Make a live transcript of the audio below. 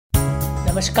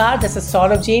Namaskar, this is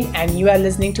Saurabh Jain and you are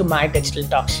listening to my digital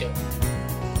talk show.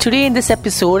 Today in this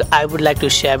episode, I would like to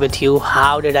share with you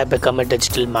how did I become a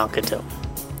digital marketer.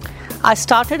 I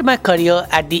started my career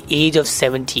at the age of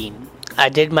 17. I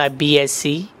did my B.Sc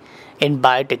in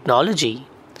biotechnology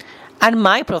and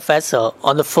my professor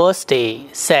on the first day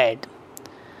said,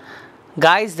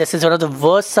 "Guys, this is one of the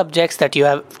worst subjects that you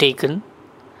have taken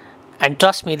and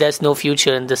trust me, there's no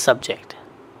future in this subject."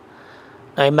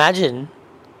 Now imagine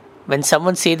when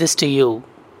someone say this to you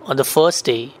on the first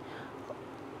day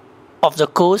of the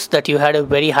course that you had a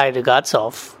very high regards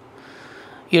of,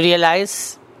 you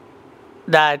realize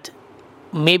that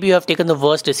maybe you have taken the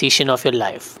worst decision of your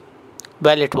life.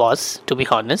 Well, it was, to be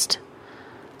honest,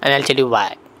 and I'll tell you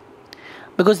why.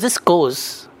 Because this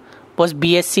course was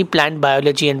B.Sc Plant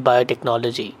Biology and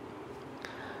Biotechnology.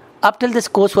 Up till this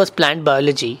course was Plant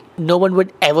Biology, no one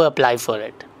would ever apply for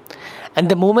it. And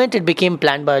the moment it became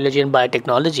Plant Biology and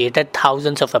Biotechnology, it had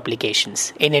thousands of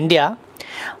applications. In India,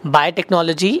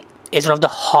 biotechnology is one of the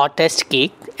hottest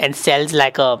cake and sells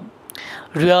like a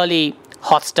really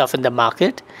hot stuff in the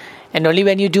market. And only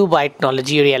when you do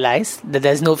biotechnology, you realize that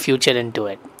there's no future into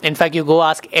it. In fact, you go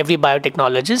ask every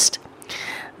biotechnologist,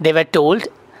 they were told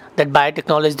that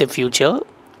biotechnology is the future.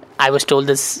 I was told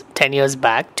this 10 years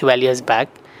back, 12 years back.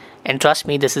 And trust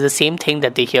me, this is the same thing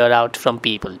that they hear out from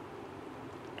people.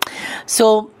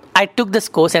 So I took this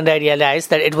course and I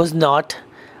realized that it was not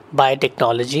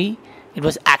biotechnology, it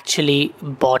was actually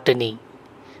botany.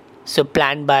 So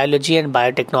plant biology and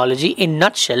biotechnology in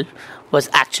nutshell was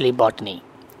actually botany.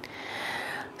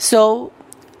 So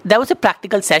there was a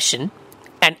practical session,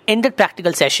 and in that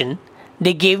practical session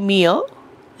they gave me a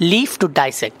leaf to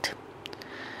dissect.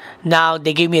 Now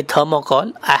they gave me a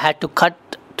thermocol. I had to cut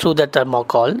through the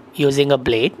thermocol using a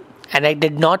blade, and I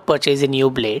did not purchase a new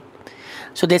blade.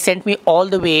 So they sent me all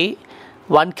the way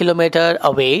 1 kilometer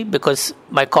away because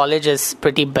my college is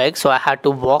pretty big, so I had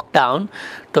to walk down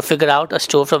to figure out a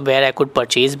store from where I could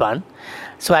purchase one.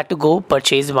 So I had to go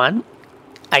purchase one.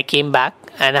 I came back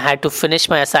and I had to finish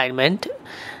my assignment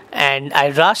and I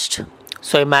rushed.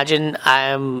 So imagine I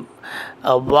am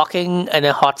walking in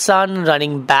a hot sun,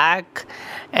 running back,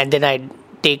 and then I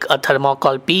take a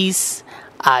thermocol piece,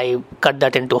 I cut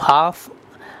that into half,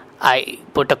 I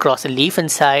put across a leaf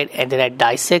inside, and then I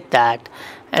dissect that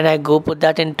and I go put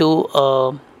that into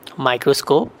a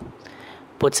microscope,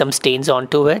 put some stains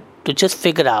onto it to just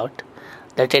figure out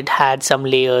that it had some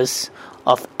layers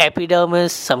of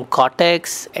epidermis, some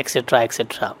cortex, etc.,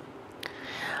 etc.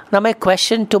 Now my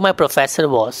question to my professor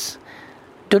was,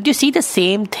 don't you see the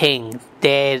same thing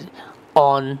there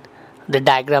on the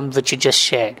diagram which you just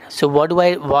shared? So why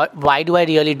do I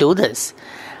really do this?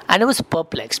 And I was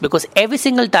perplexed because every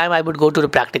single time I would go to the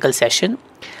practical session,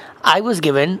 I was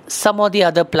given some or the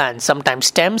other plant, sometimes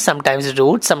stem, sometimes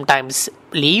root, sometimes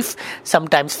leaf,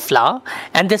 sometimes flower.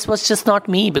 And this was just not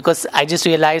me because I just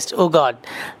realized, oh God,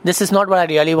 this is not what I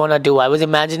really want to do. I was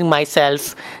imagining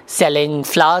myself selling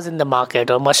flowers in the market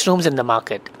or mushrooms in the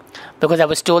market because I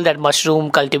was told that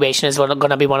mushroom cultivation is going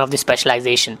to be one of the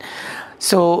specialization.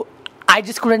 So I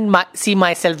just couldn't see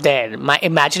myself there. My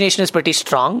imagination is pretty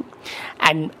strong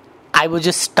and I was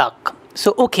just stuck.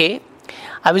 So okay,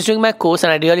 I was doing my course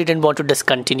and I really didn't want to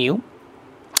discontinue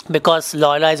because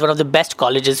Loyola is one of the best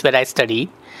colleges where I studied,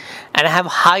 and I have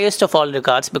highest of all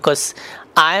regards because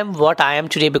I am what I am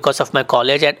today because of my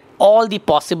college and all the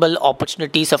possible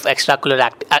opportunities of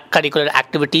extracurricular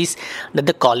activities that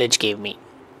the college gave me.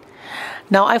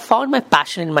 Now I found my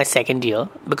passion in my second year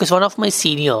because one of my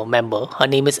senior member, her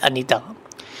name is Anita,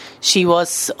 she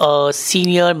was a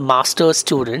senior master's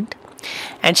student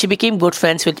and she became good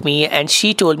friends with me, and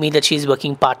she told me that she's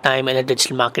working part-time in a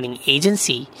digital marketing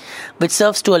agency which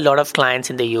serves to a lot of clients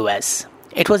in the US.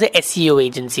 It was a SEO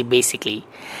agency basically,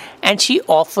 and she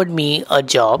offered me a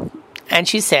job and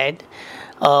she said,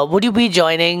 would you be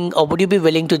joining or would you be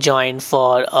willing to join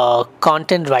for a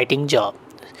content writing job?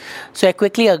 So I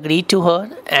quickly agreed to her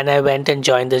and I went and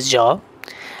joined this job,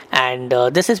 and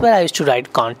this is where I used to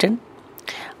write content.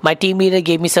 My team leader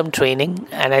gave me some training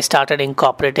and I started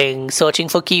searching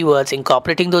for keywords,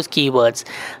 incorporating those keywords,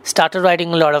 started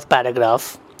writing a lot of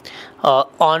paragraph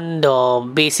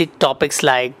on basic topics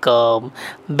like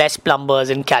best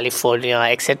plumbers in California,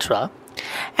 etc.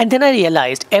 And then I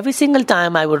realized every single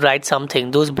time I would write something,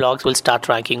 those blogs will start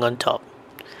ranking on top.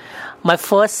 My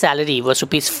first salary was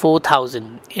rupees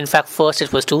 4,000. In fact, first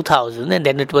it was 2,000 and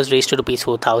then it was raised to rupees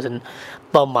 4,000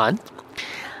 per month.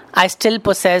 I still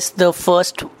possess the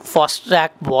first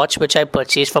fast-track watch which I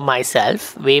purchased for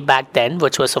myself way back then,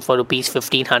 which was for rupees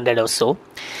 1,500 or so.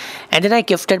 And then I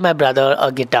gifted my brother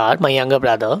a guitar, my younger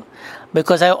brother.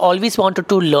 because I always wanted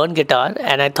to learn guitar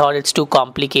and I thought it's too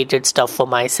complicated stuff for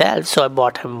myself, so I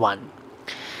bought him one.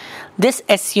 This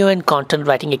SEO and content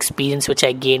writing experience which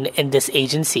I gained in this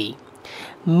agency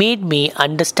made me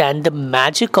understand the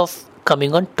magic of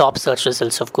coming on top search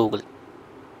results of Google.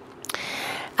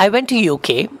 I went to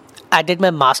UK. I did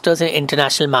my master's in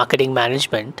international marketing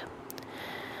management.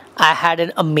 I had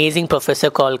an amazing professor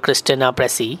called Christina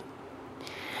Pressy,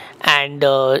 and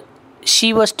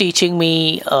she was teaching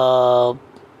me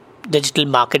digital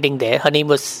marketing there. Her name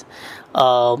was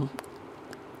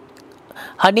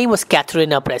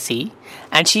Katharina Pressy,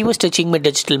 and she was teaching me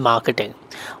digital marketing.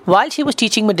 While she was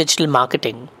teaching me digital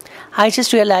marketing, I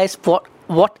just realized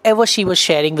whatever she was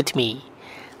sharing with me,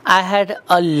 I had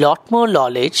a lot more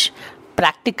knowledge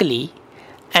practically,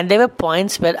 and there were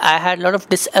points where I had a lot of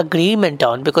disagreement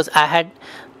on because I had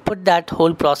put that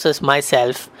whole process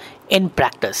myself in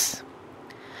practice.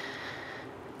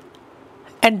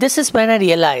 And this is when I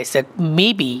realized that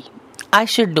maybe I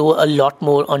should do a lot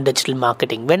more on digital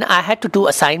marketing. When I had to do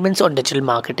assignments on digital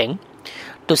marketing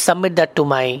to submit that to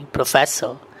my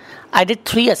professor, I did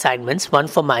 3 assignments, 1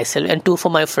 for myself and 2 for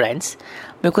my friends,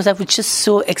 because I was just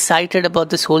so excited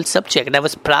about this whole subject, and I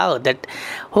was proud that,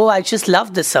 I just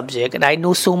love this subject and I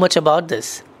know so much about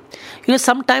this.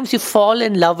 Sometimes you fall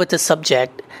in love with a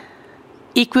subject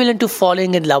equivalent to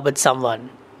falling in love with someone.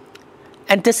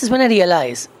 And this is when I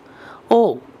realized,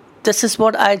 this is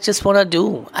what I just want to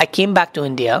do. I came back to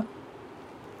India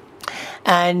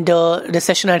and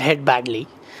recession had hit badly.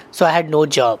 So I had no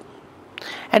job.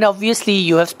 And obviously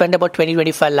you have spent about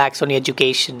 20-25 lakhs on your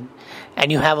education,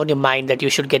 and you have on your mind that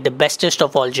you should get the bestest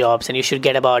of all jobs and you should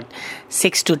get about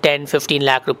 6 to 10, 15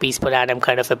 lakh rupees per annum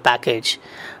kind of a package,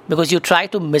 because you try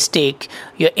to mistake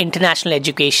your international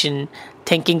education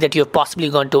thinking that you've possibly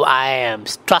gone to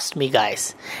IIMs. Trust me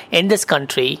guys, in this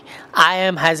country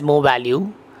IIM has more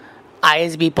value,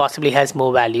 ISB possibly has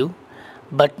more value,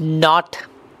 but not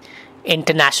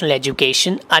international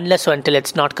education unless or until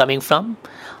it's not coming from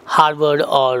Harvard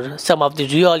or some of the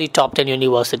really top 10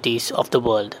 universities of the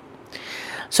world.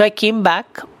 So I came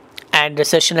back and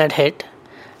recession had hit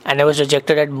and I was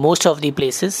rejected at most of the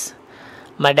places.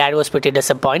 My dad was pretty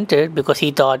disappointed because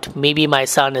he thought maybe my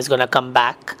son is going to come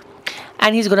back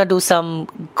and he's going to do some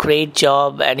great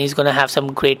job and he's going to have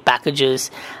some great packages.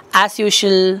 As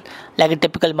usual, like a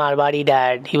typical Marwadi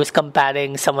dad, he was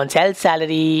comparing someone else's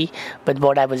salary with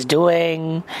what I was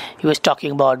doing. He was talking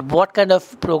about what kind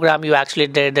of program you actually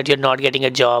did that you're not getting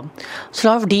a job. So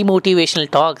a lot of demotivational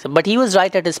talks. But he was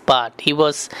right at his part. He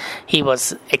was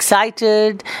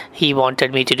excited. He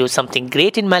wanted me to do something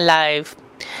great in my life.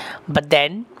 But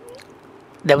then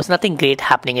there was nothing great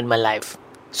happening in my life.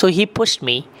 So he pushed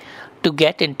me to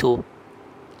get into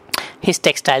his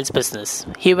textiles business.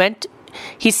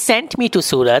 He sent me to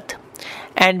Surat,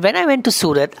 and when I went to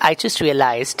Surat, I just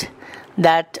realized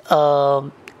that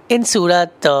in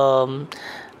Surat, I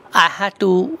had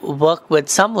to work with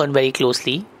someone very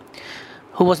closely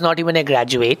who was not even a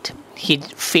graduate. He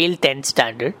failed 10th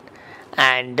standard,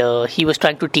 and he was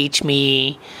trying to teach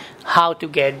me how to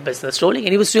get business rolling,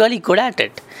 and he was really good at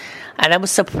it. And I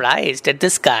was surprised that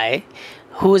this guy,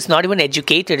 who is not even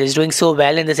educated, is doing so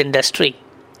well in this industry.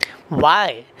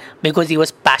 Why? Because he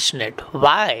was passionate.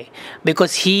 Why?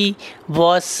 Because he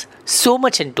was so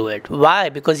much into it. Why?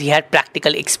 Because he had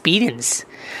practical experience.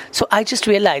 So I just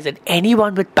realized that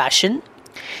anyone with passion,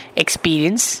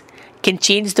 experience, can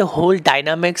change the whole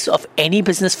dynamics of any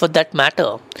business for that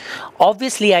matter.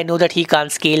 Obviously, I know that he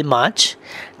can't scale much,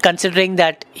 considering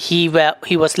that he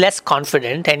was less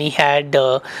confident and he had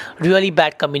really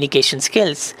bad communication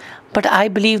skills. But I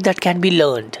believe that can be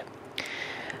learned.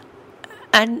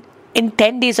 And in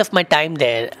 10 days of my time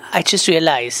there, I just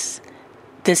realized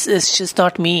this is just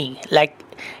not me. Like,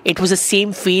 it was the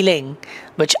same feeling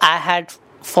which I had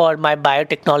for my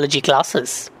biotechnology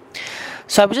classes.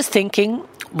 So I was just thinking,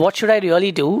 what should I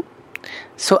really do?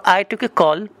 So I took a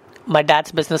call. My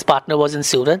dad's business partner was in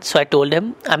Surat. So I told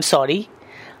him, I'm sorry,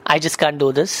 I just can't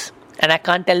do this. And I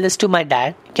can't tell this to my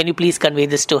dad. Can you please convey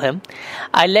this to him?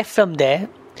 I left from there.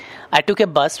 I took a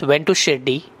bus, went to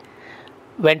Shirdi,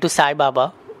 went to Sai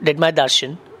Baba, did my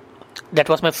darshan. That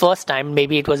was my first time.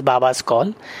 Maybe it was Baba's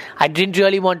call. I didn't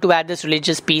really want to add this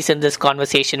religious piece in this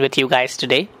conversation with you guys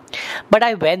today. But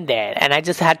I went there and I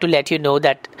just had to let you know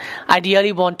that I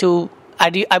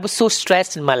was so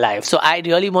stressed in my life. So I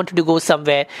really wanted to go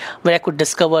somewhere where I could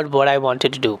discover what I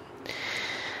wanted to do.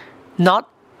 Not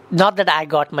that I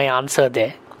got my answer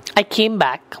there. I came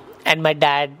back and my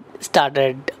dad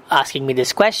started asking me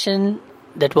this question,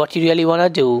 that what you really want to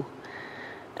do.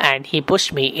 And he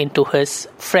pushed me into his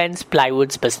friend's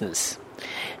plywoods business.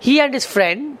 He and his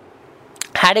friend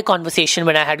had a conversation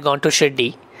when I had gone to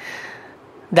Shirdi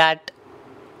that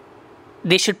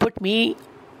they should put me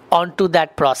onto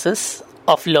that process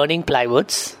of learning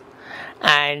plywoods,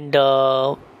 and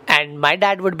my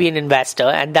dad would be an investor,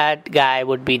 and that guy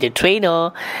would be the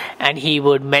trainer, and he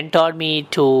would mentor me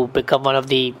to become one of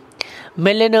the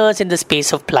millionaires in the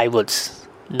space of plywoods.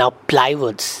 Now,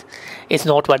 plywoods is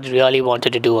not what I really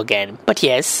wanted to do again, but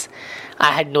yes,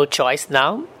 I had no choice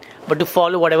now but to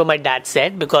follow whatever my dad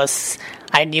said, because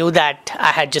I knew that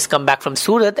I had just come back from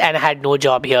Surat and I had no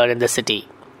job here in the city,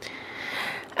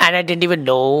 and I didn't even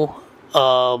know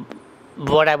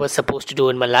what I was supposed to do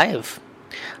in my life.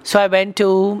 So I went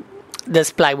to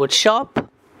this plywood shop,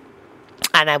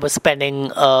 and I was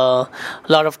spending a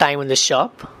lot of time in the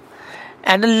shop.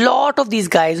 And a lot of these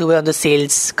guys who were on the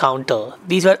sales counter,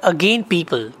 these were again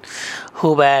people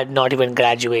who were not even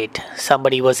graduate.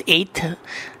 Somebody was 8th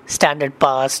standard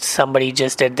passed, somebody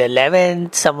just did the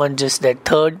 11th, someone just did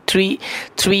three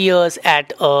years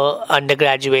at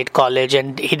undergraduate college,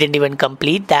 and he didn't even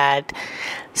complete that.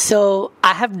 So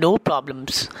I have no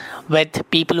problems with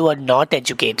people who are not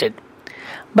educated,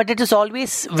 but it is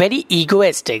always very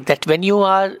egoistic that when you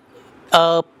are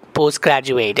a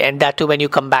postgraduate, and that too when you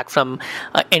come back from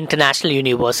an international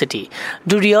university,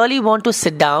 do you really want to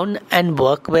sit down and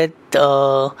work with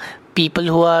people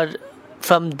who are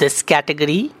from this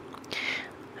category?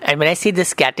 And when I say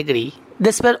this category,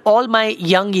 this were all my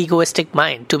young egoistic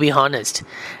mind, to be honest.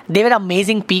 They were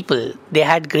amazing people. They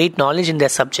had great knowledge in their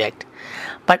subject.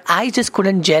 But I just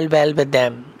couldn't gel well with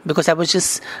them because I was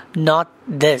just not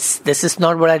this. This is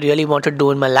not what I really want to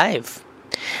do in my life.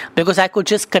 Because I could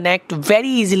just connect very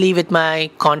easily with my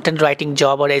content writing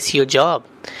job or SEO job.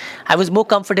 I was more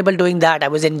comfortable doing that. I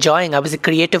was enjoying. I was a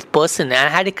creative person. I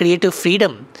had a creative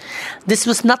freedom. This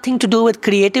was nothing to do with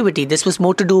creativity. This was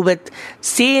more to do with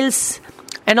sales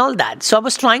and all that. So I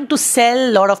was trying to sell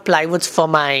a lot of plywoods for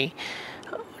my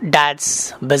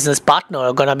dad's business partner,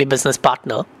 or gonna be business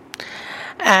partner.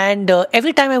 And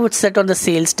every time I would sit on the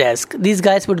sales desk, these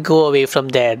guys would go away from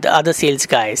there, the other sales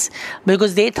guys,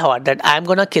 because they thought that I'm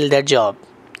gonna kill their job.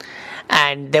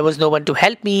 And there was no one to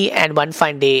help me, and one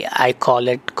fine day I call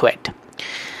it quit.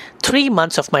 3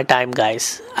 months of my time,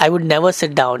 guys, I would never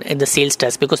sit down in the sales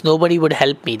desk because nobody would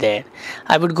help me there.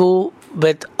 I would go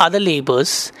with other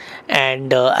laborers,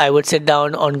 and I would sit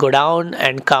down on go down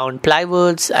and count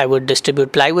plywoods. I would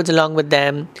distribute plywoods along with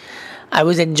them. I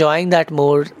was enjoying that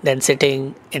more than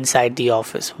sitting inside the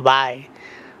office. Why?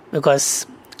 Because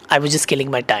I was just killing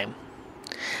my time.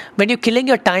 When you're killing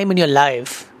your time in your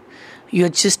life, you're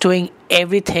just doing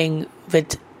everything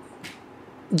with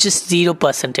just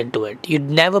 0% into it. You'd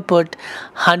never put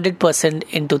 100%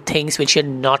 into things which you're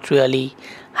not really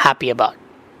happy about.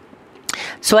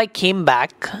 So I came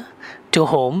back to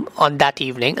home on that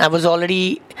evening. I was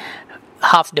already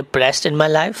half depressed in my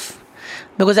life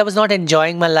because I was not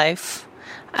enjoying my life,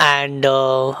 and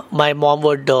my mom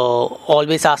would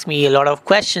always ask me a lot of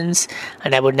questions,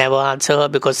 and I would never answer her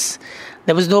because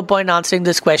there was no point answering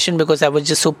this question because I was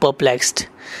just so perplexed.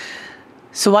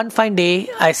 So one fine day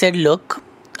I said, look,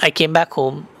 I came back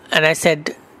home and I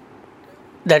said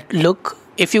that, look,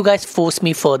 if you guys force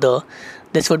me further,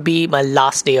 this would be my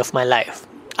last day of my life.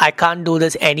 I can't do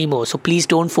this anymore, so please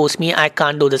don't force me. I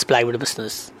can't do this plywood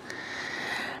business.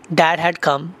 Dad had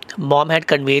come, mom had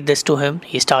conveyed this to him.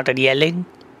 He started yelling.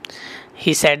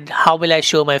 He said, how will I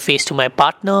show my face to my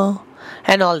partner?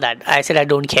 And all that. I said, I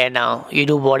don't care now. You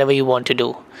do whatever you want to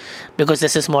do, because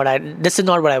this is not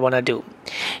what I want to do.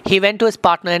 He went to his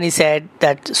partner and he said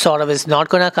that Saurav is not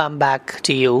going to come back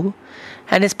to you.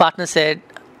 And his partner said,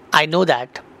 I know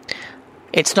that.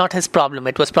 It's not his problem.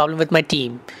 It was problem with my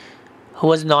team, who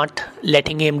was not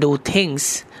letting him do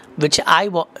things which I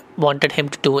wanted him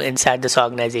to do inside this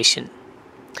organization.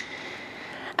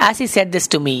 As he said this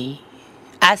to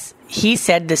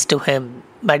him,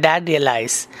 my dad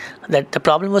realized that the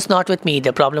problem was not with me,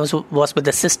 the problem was with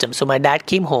the system. So my dad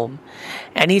came home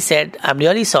and he said, I'm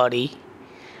really sorry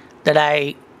that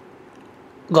I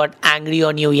got angry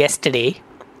on you yesterday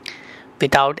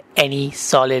without any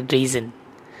solid reason.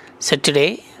 So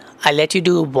today, I let you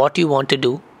do what you want to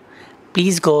do.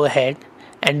 Please go ahead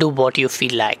and do what you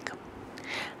feel like.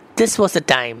 This was the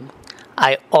time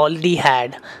I already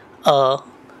had a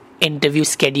interview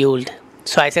scheduled.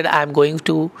 So I said, I'm going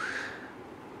to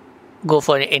go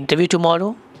for an interview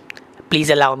tomorrow. Please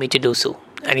allow me to do so.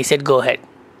 And he said, go ahead.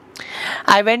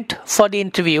 I went for the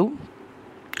interview,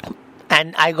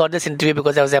 And I got this interview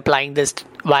because I was applying this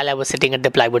while I was sitting at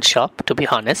the plywood shop, to be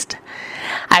honest.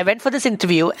 I went for this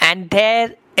interview, and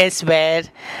there is where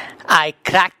I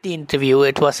cracked the interview.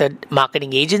 It was a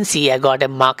marketing agency. I got a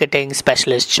marketing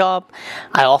specialist job.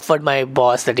 I offered my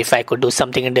boss that if I could do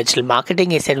something in digital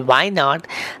marketing. He said, why not?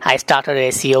 I started a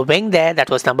SEO wing there. That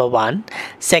was number one.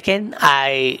 Second,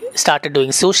 I started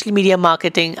doing social media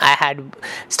marketing. I had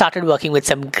started working with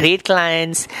some great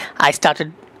clients. I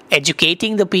started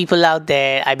educating the people out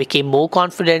there. I became more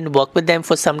confident, worked with them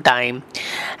for some time,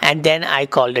 and then I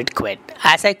called it quit.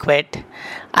 As I quit,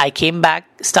 I came back,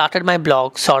 started my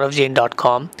blog,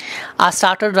 sauravjain.com. I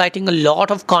started writing a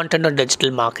lot of content on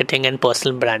digital marketing and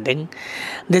personal branding.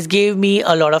 This gave me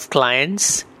a lot of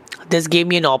clients. This gave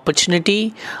me an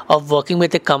opportunity of working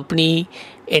with a company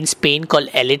in Spain called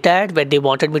Elitad, where they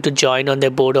wanted me to join on their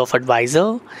board of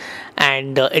advisor.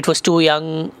 And it was too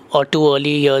young or too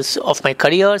early years of my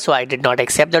career, so I did not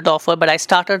accept that offer. But I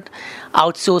started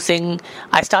outsourcing.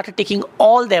 I started taking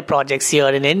all their projects here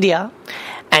in India,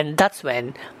 and that's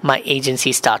when my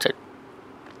agency started.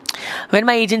 When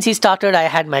my agency started, I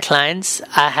had my clients.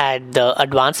 I had the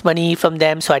advance money from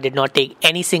them, so I did not take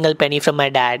any single penny from my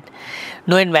dad,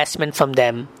 no investment from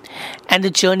them, and the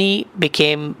journey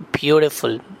became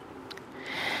beautiful.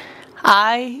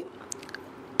 I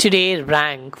today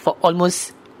rank for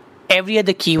almost every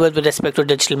other keyword with respect to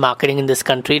digital marketing in this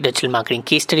country: digital marketing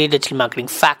case study, digital marketing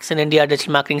facts in India,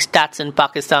 digital marketing stats in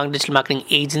Pakistan, digital marketing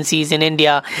agencies in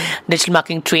India, digital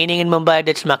marketing training in Mumbai,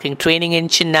 digital marketing training in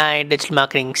Chennai, digital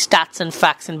marketing stats and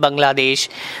facts in Bangladesh.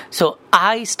 So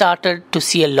I started to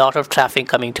see a lot of traffic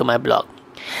coming to my blog.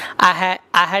 I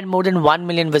had more than 1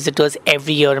 million visitors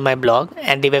every year on my blog,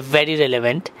 and they were very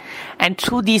relevant. And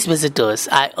through these visitors,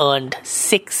 I earned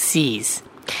 6 C's.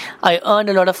 I earned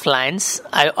a lot of clients.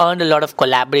 I earned a lot of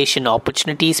collaboration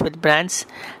opportunities with brands,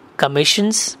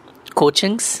 commissions,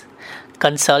 coachings,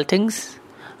 consultings,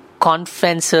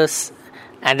 conferences,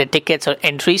 and the tickets or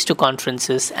entries to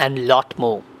conferences, and a lot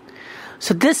more.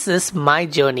 So this is my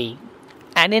journey.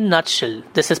 And in a nutshell,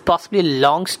 this is possibly a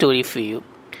long story for you,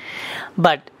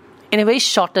 but in a very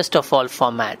shortest of all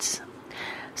formats.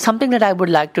 Something that I would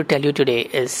like to tell you today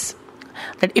is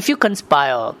that if you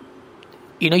conspire,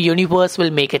 universe will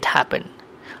make it happen.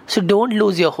 So don't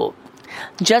lose your hope.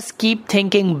 Just keep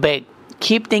thinking big.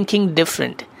 Keep thinking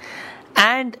different.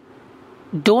 And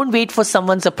don't wait for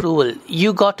someone's approval.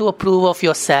 You got to approve of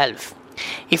yourself.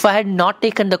 If I had not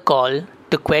taken the call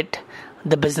to quit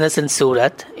the business in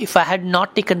Surat, if I had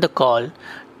not taken the call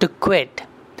to quit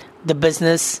the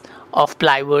business of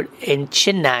plywood in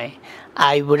Chennai,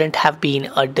 I wouldn't have been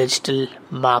a digital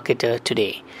marketer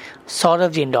today.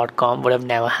 sauravjain.com would have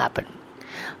never happened.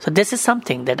 So this is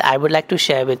something that I would like to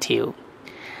share with you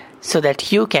so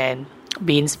that you can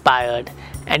be inspired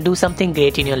and do something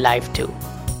great in your life too.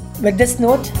 With this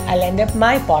note, I'll end up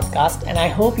my podcast, and I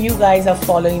hope you guys are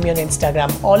following me on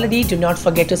Instagram already. Do not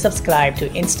forget to subscribe to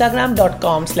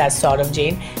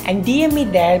instagram.com/sauravjain and DM me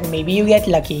there. Maybe you get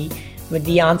lucky with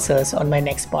the answers on my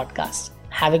next podcast.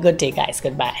 Have a good day, guys.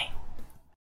 Goodbye.